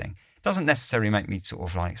interesting. It doesn't necessarily make me sort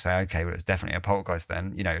of like say, okay, well, it's definitely a poltergeist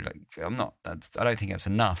then. I don't think that's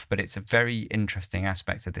enough, but it's a very interesting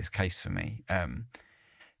aspect of this case for me.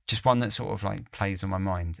 Just one that sort of like plays on my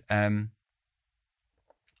mind.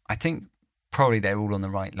 I think probably they're all on the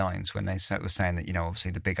right lines when they were saying that,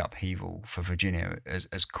 obviously the big upheaval for Virginia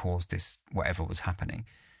has caused this, whatever was happening.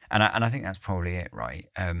 And I think that's probably it, right?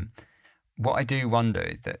 What I do wonder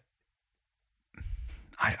is that,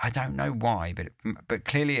 I don't know why, but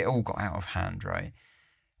clearly it all got out of hand, right?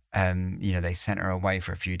 They sent her away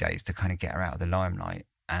for a few days to kind of get her out of the limelight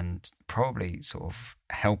and probably sort of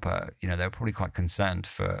help her. They were probably quite concerned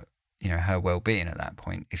for, her well-being at that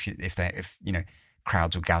point. If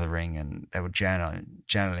crowds were gathering and there were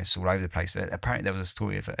journalists all over the place. Apparently there was a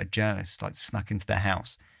story of a journalist like snuck into their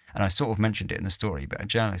house, and I sort of mentioned it in the story, but a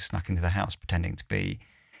journalist snuck into the house pretending to be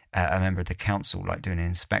a member of the council, like doing an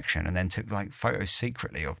inspection, and then took like photos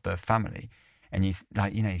secretly of the family. And you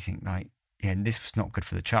think like, yeah, this was not good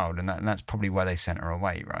for the child, and that's probably why they sent her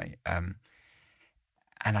away, right?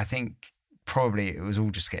 And I think probably it was all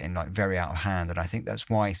just getting like very out of hand, and I think that's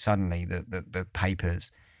why suddenly the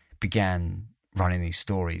papers began running these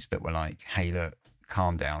stories that were like, hey, look,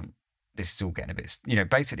 calm down. This is all getting a bit,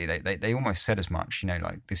 basically they almost said as much,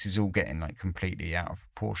 like this is all getting like completely out of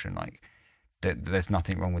proportion. Like there's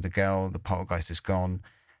nothing wrong with the girl. The poltergeist is gone,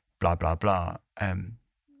 blah, blah, blah.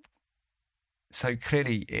 So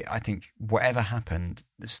clearly, I think whatever happened,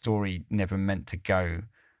 the story never meant to go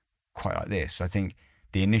quite like this. I think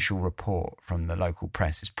the initial report from the local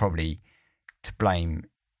press is probably to blame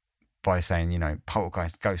by saying,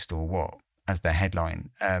 poltergeist, ghost or what, as their headline.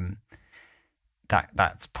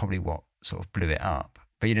 That's probably what sort of blew it up.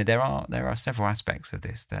 But there are several aspects of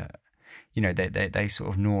this that they sort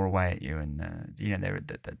of gnaw away at you, and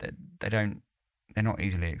they're not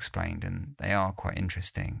easily explained, and they are quite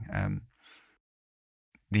interesting.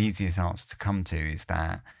 The easiest answer to come to is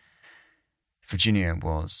that Virginia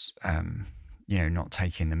was not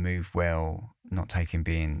taking the move well, not taking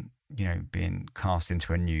being cast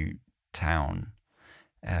into a new town,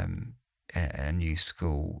 a new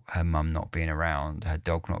school, her mum not being around, her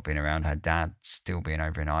dog not being around, her dad still being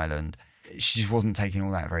over in Ireland. She just wasn't taking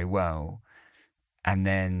all that very well. And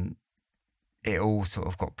then, it all sort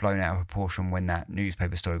of got blown out of proportion when that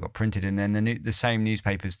newspaper story got printed, and then the same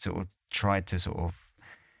newspapers sort of tried to sort of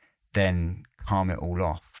then calm it all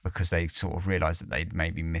off because they sort of realised that they'd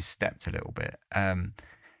maybe misstepped a little bit.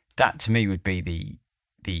 That to me would be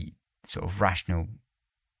the sort of rational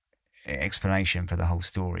explanation for the whole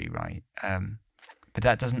story, right? But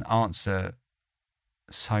that doesn't answer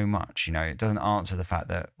so much, you know. It doesn't answer the fact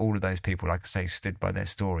that all of those people, like I say, stood by their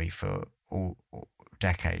story for all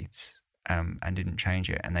decades. And didn't change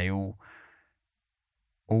it, and they all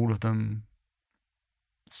of them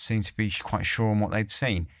seemed to be quite sure on what they'd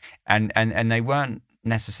seen, and they weren't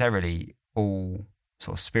necessarily all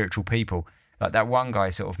sort of spiritual people. Like that one guy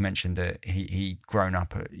sort of mentioned that he'd grown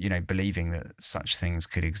up, you know, believing that such things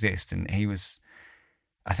could exist, and he was,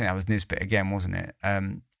 I think that was Nisbet again, wasn't it?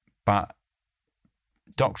 But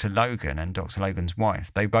Dr. Logan and Dr. Logan's wife,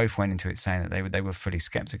 they both went into it saying that they were fully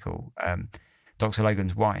skeptical. Dr.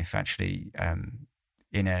 Logan's wife actually,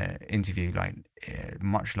 in an interview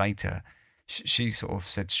much later, she sort of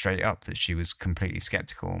said straight up that she was completely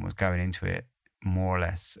skeptical and was going into it more or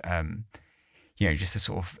less, you know, just to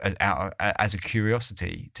sort of as a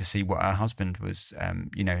curiosity to see what her husband was,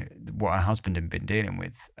 you know, what her husband had been dealing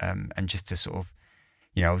with, and just to sort of,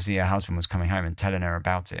 you know, obviously her husband was coming home and telling her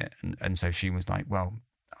about it, and so she was like, well,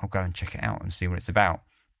 I'll go and check it out and see what it's about.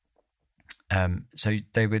 So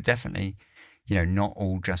they were definitely, you know, not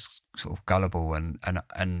all just sort of gullible and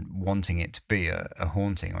wanting it to be a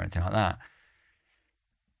haunting or anything like that.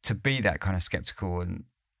 To be that kind of skeptical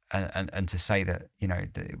and to say that, you know,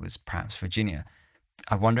 that it was perhaps Virginia,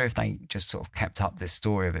 I wonder if they just sort of kept up this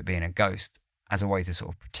story of it being a ghost as a way to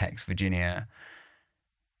sort of protect Virginia,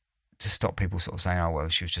 to stop people sort of saying, oh, well,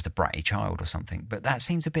 she was just a bratty child or something. But that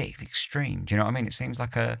seems a bit extreme. Do you know what I mean? It seems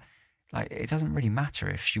like it doesn't really matter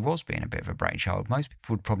if she was being a bit of a bratty child. Most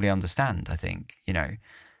people would probably understand, I think, you know,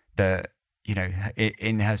 that, you know,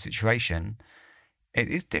 in her situation, it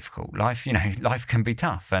is difficult. Life, you know, life can be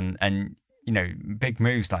tough, and you know, big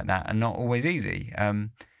moves like that are not always easy.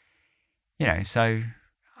 You know, so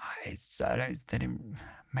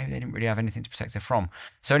maybe they didn't really have anything to protect her from.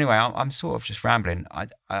 So anyway, I'm sort of just rambling.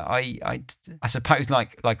 I suppose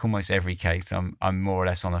like almost every case, I'm more or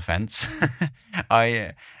less on the fence.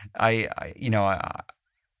 I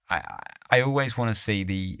always want to see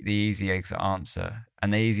the easy exit answer,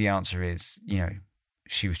 and the easy answer is, you know,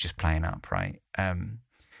 she was just playing up, right?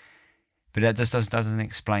 But that just doesn't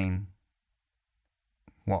explain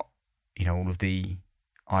what, you know, all of the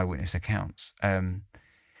eyewitness accounts. I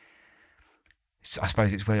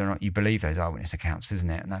suppose it's whether or not you believe those eyewitness accounts, isn't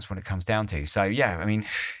it? And that's what it comes down to. So yeah, I mean,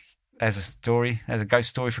 there's a ghost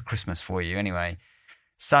story for Christmas for you anyway.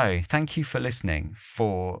 So thank you for listening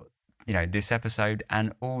for, you know, this episode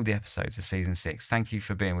and all the episodes of season 6. Thank you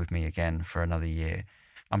for being with me again for another year.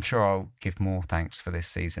 I'm sure I'll give more thanks for this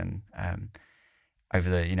season over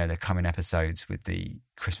the, you know, the coming episodes with the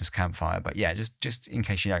Christmas campfire. But yeah, just in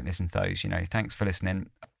case you don't listen to those, you know, thanks for listening.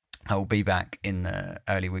 I will be back in the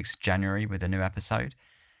early weeks of January with a new episode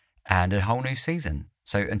and a whole new season.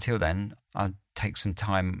 So until then, I'll take some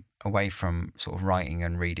time away from sort of writing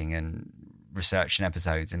and reading and researching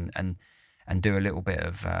episodes and do a little bit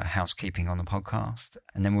of housekeeping on the podcast.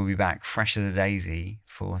 And then we'll be back fresh as a daisy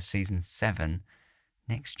for season 7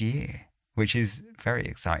 next year, which is very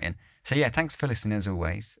exciting. So yeah, thanks for listening as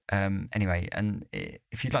always. Anyway, and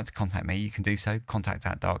if you'd like to contact me, you can do so.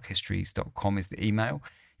 contact@darkhistories.com is the email.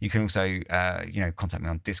 You can also, you know, contact me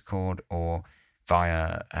on Discord or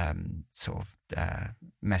via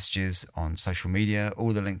messages on social media.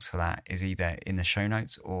 All the links for that is either in the show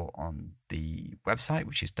notes or on the website,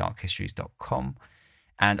 which is darkhistories.com.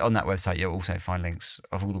 And on that website, you'll also find links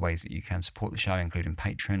of all the ways that you can support the show, including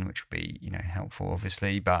Patreon, which will be, you know, helpful,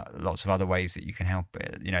 obviously, but lots of other ways that you can help.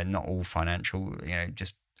 You know, not all financial. You know,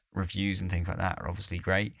 just reviews and things like that are obviously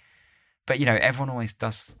great. But, you know, everyone always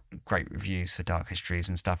does great reviews for Dark Histories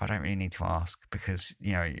and stuff. I don't really need to ask because,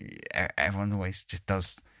 you know, everyone always just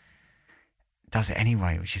does it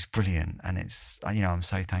anyway, which is brilliant. And it's, you know, I'm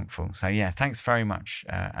so thankful. So, yeah, thanks very much,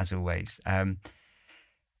 as always.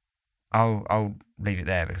 I'll leave it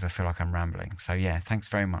there because I feel like I'm rambling. So, yeah, thanks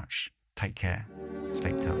very much. Take care.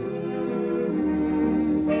 Sleep tight.